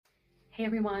Hey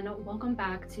everyone, welcome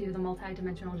back to the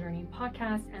Multidimensional Journey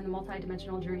podcast and the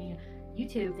Multidimensional Journey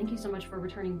YouTube. Thank you so much for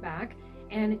returning back.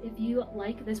 And if you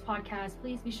like this podcast,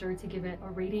 please be sure to give it a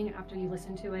rating after you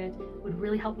listen to it. It would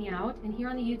really help me out. And here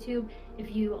on the YouTube,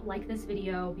 if you like this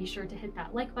video, be sure to hit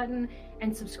that like button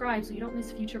and subscribe so you don't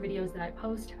miss future videos that I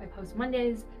post. I post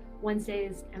Mondays,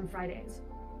 Wednesdays, and Fridays.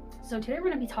 So today we're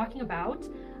going to be talking about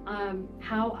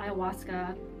how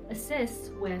ayahuasca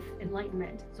assists with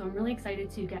enlightenment. So I'm really excited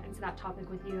to get into that topic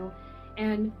with you.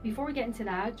 And before we get into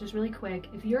that, just really quick,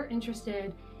 if you're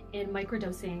interested in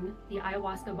microdosing the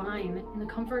ayahuasca vine in the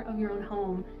comfort of your own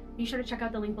home, be sure to check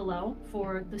out the link below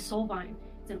for the Soul Vine.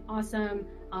 It's an awesome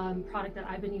product that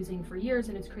I've been using for years,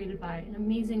 and it's created by an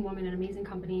amazing woman, an amazing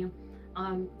company.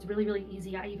 It's really, really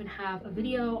easy. I even have a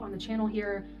video on the channel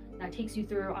here that takes you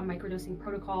through a microdosing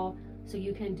protocol, so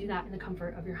you can do that in the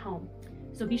comfort of your home.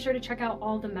 So be sure to check out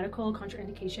all the medical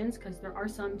contraindications because there are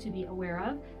some to be aware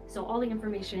of. So all the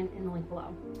information in the link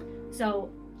below. So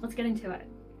let's get into it.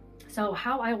 So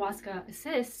how ayahuasca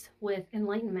assists with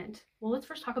enlightenment. Well, let's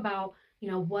first talk about,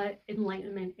 what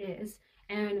enlightenment is.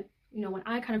 And, when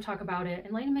I kind of talk about it,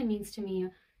 enlightenment means to me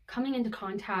coming into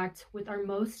contact with our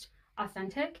most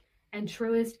authentic and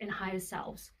truest and highest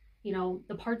selves.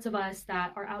 The parts of us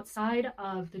that are outside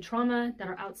of the trauma, that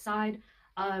are outside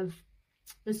of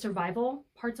the survival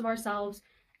parts of ourselves,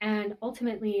 and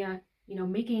ultimately,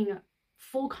 making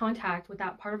full contact with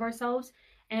that part of ourselves.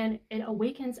 And it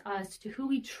awakens us to who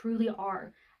we truly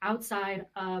are outside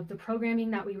of the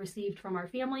programming that we received from our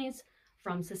families,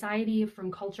 from society,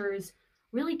 from cultures,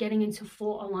 really getting into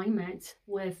full alignment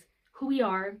with who we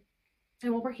are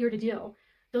and what we're here to do.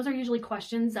 Those are usually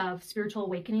questions of spiritual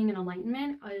awakening and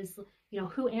enlightenment is,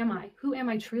 who am I? Who am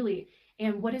I truly?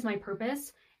 And what is my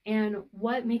purpose? And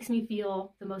what makes me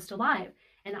feel the most alive?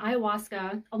 And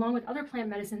ayahuasca, along with other plant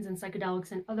medicines and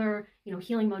psychedelics and other,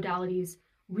 healing modalities,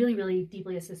 really, really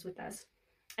deeply assist with this.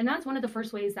 And that's one of the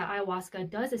first ways that ayahuasca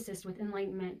does assist with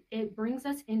enlightenment. It brings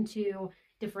us into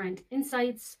different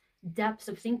insights, depths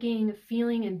of thinking,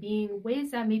 feeling, and being,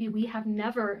 ways that maybe we have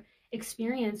never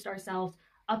experienced ourselves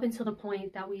up until the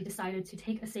point that we decided to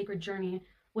take a sacred journey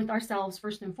with ourselves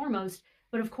first and foremost,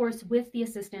 but of course with the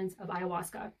assistance of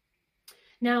ayahuasca.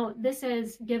 Now, this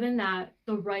is given that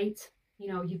the right,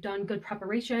 you've done good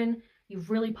preparation, you've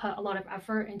really put a lot of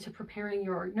effort into preparing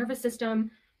your nervous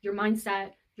system, your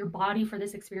mindset, your body for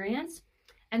this experience,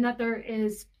 and that there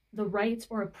is the right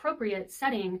or appropriate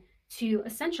setting to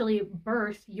essentially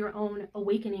birth your own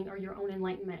awakening or your own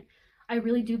enlightenment. I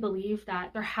really do believe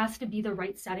that there has to be the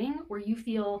right setting where you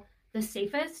feel the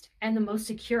safest and the most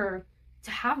secure to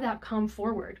have that come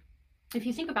forward. If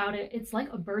you think about it, it's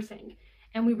like a birthing.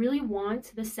 And we really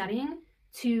want the setting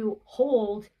to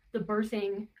hold the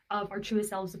birthing of our truest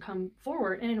selves to come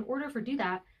forward. And in order for do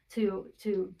that, to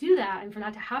do that and for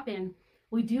that to happen,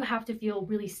 we do have to feel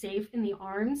really safe in the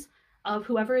arms of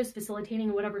whoever is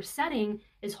facilitating whatever setting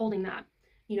is holding that.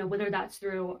 Whether that's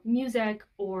through music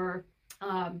or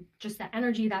just the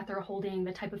energy that they're holding,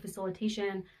 the type of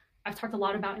facilitation. I've talked a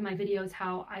lot about in my videos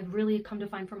how I've really come to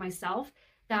find for myself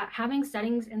that having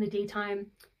settings in the daytime,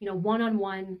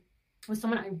 one-on-one, with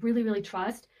someone I really, really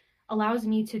trust allows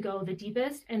me to go the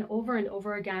deepest and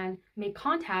over again, make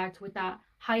contact with that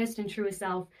highest and truest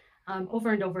self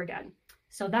over and over again.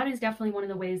 So that is definitely one of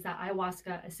the ways that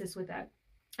ayahuasca assists with it.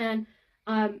 And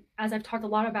as I've talked a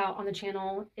lot about on the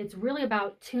channel, it's really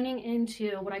about tuning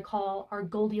into what I call our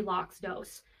Goldilocks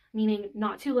dose, meaning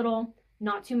not too little,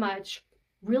 not too much,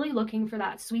 really looking for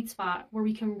that sweet spot where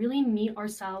we can really meet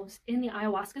ourselves in the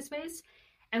ayahuasca space.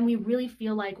 And we really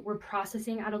feel like we're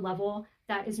processing at a level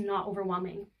that is not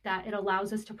overwhelming, that it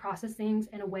allows us to process things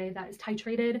in a way that is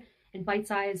titrated and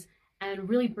bite-sized and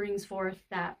really brings forth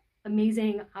that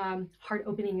amazing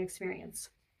heart-opening experience.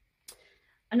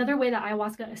 Another way that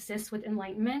ayahuasca assists with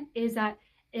enlightenment is that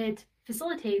it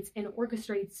facilitates and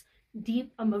orchestrates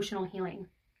deep emotional healing.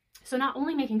 So not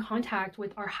only making contact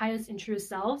with our highest and truest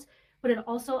selves, but it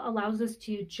also allows us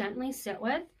to gently sit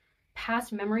with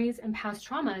past memories and past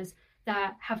traumas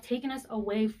that have taken us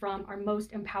away from our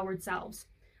most empowered selves,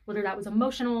 whether that was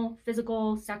emotional,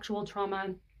 physical, sexual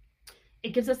trauma.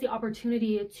 It gives us the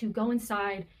opportunity to go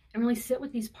inside and really sit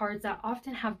with these parts that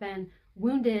often have been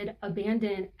wounded,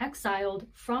 abandoned, exiled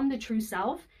from the true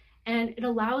self. And it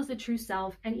allows the true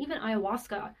self and even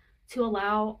ayahuasca to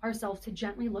allow ourselves to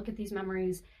gently look at these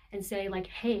memories and say like,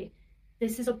 hey,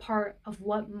 this is a part of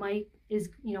what might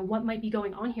be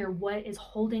going on here, what is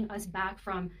holding us back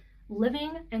from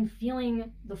living and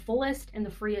feeling the fullest and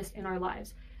the freest in our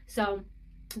lives. So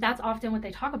that's often what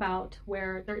they talk about,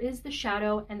 where there is the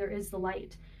shadow and there is the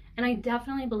light. And I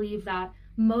definitely believe that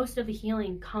most of the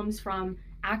healing comes from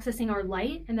accessing our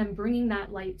light and then bringing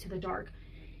that light to the dark.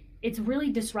 It's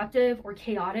really disruptive or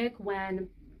chaotic when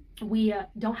we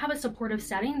don't have a supportive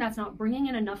setting that's not bringing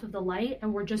in enough of the light,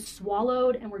 and we're just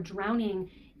swallowed and we're drowning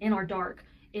in our dark.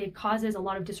 It causes a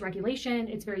lot of dysregulation.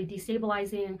 It's very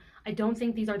destabilizing. I don't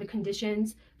think these are the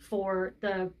conditions for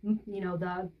the,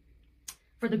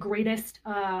 for the greatest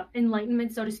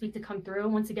enlightenment, so to speak, to come through.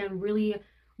 Once again,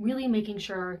 really making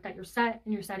sure that your set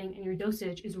and your setting and your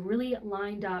dosage is really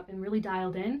lined up and really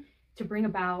dialed in to bring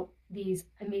about these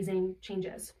amazing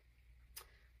changes.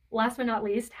 Last but not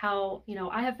least, how,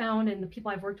 I have found, and the people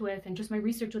I've worked with and just my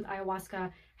research with ayahuasca,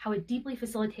 how it deeply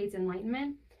facilitates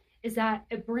enlightenment is that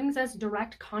it brings us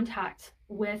direct contact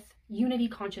with unity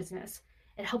consciousness.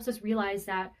 It helps us realize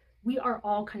that we are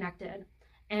all connected.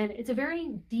 And it's a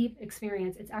very deep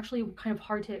experience. It's actually kind of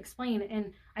hard to explain.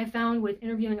 And I found with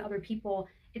interviewing other people,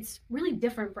 it's really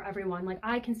different for everyone. Like,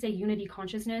 I can say unity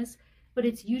consciousness, but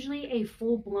it's usually a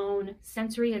full-blown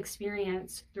sensory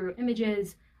experience through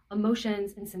images,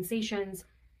 emotions, and sensations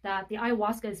that the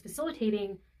ayahuasca is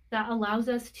facilitating that allows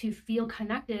us to feel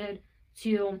connected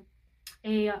to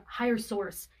a higher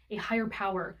source, a higher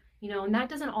power, and that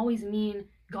doesn't always mean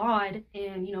God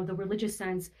in, the religious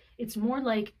sense. It's more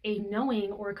like a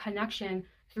knowing or a connection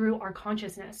through our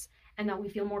consciousness, and that we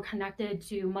feel more connected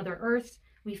to Mother Earth.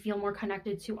 We feel more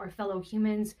connected to our fellow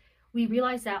humans. We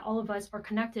realize that all of us are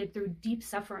connected through deep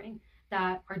suffering,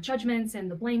 that our judgments and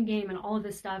the blame game and all of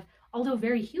this stuff, although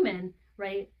very human,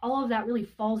 right, all of that really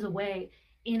falls away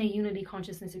in a unity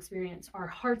consciousness experience. Our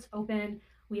hearts open,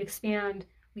 we expand,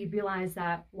 we realize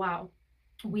that, wow,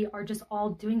 we are just all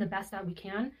doing the best that we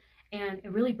can. And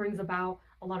it really brings about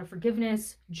a lot of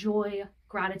forgiveness, joy,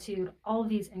 gratitude, all of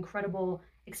these incredible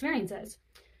experiences.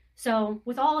 So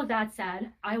with all of that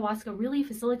said, ayahuasca really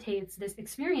facilitates this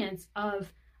experience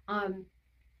of,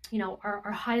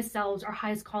 our highest selves, our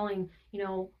highest calling,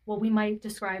 what we might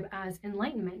describe as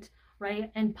enlightenment,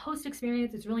 right? And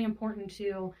post-experience, it's really important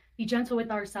to be gentle with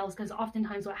ourselves, because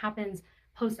oftentimes what happens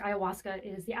post-ayahuasca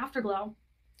is the afterglow.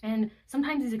 And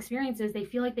sometimes these experiences, they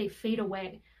feel like they fade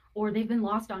away or they've been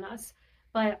lost on us.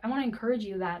 But I want to encourage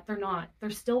you that they're not.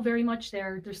 They're still very much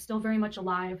there. They're still very much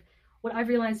alive. What I've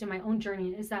realized in my own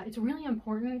journey is that it's really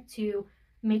important to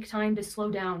make time to slow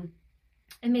down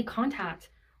and make contact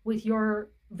with your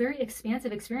very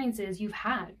expansive experiences you've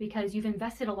had, because you've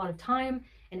invested a lot of time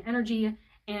and energy,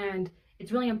 and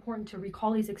it's really important to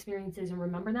recall these experiences and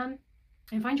remember them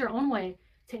and find your own way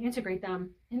to integrate them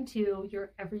into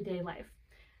your everyday life.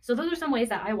 So those are some ways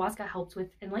that ayahuasca helps with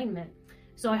enlightenment.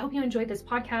 So I hope you enjoyed this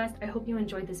podcast. I hope you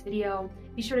enjoyed this video.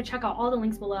 Be sure to check out all the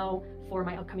links below for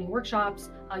my upcoming workshops.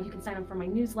 You can sign up for my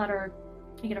newsletter.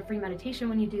 You get a free meditation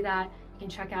when you do that. You can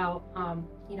check out,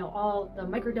 all the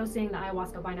microdosing, the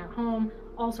ayahuasca Vine at Home,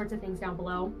 all sorts of things down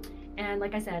below. And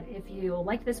like I said, if you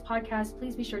like this podcast,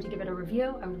 please be sure to give it a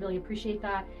review. I would really appreciate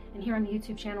that. And here on the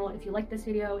YouTube channel, if you like this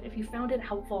video, if you found it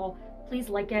helpful, please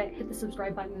like it, hit the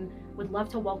subscribe button. Would love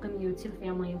to welcome you to the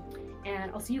family.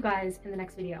 And I'll see you guys in the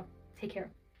next video. Take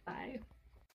care. Bye.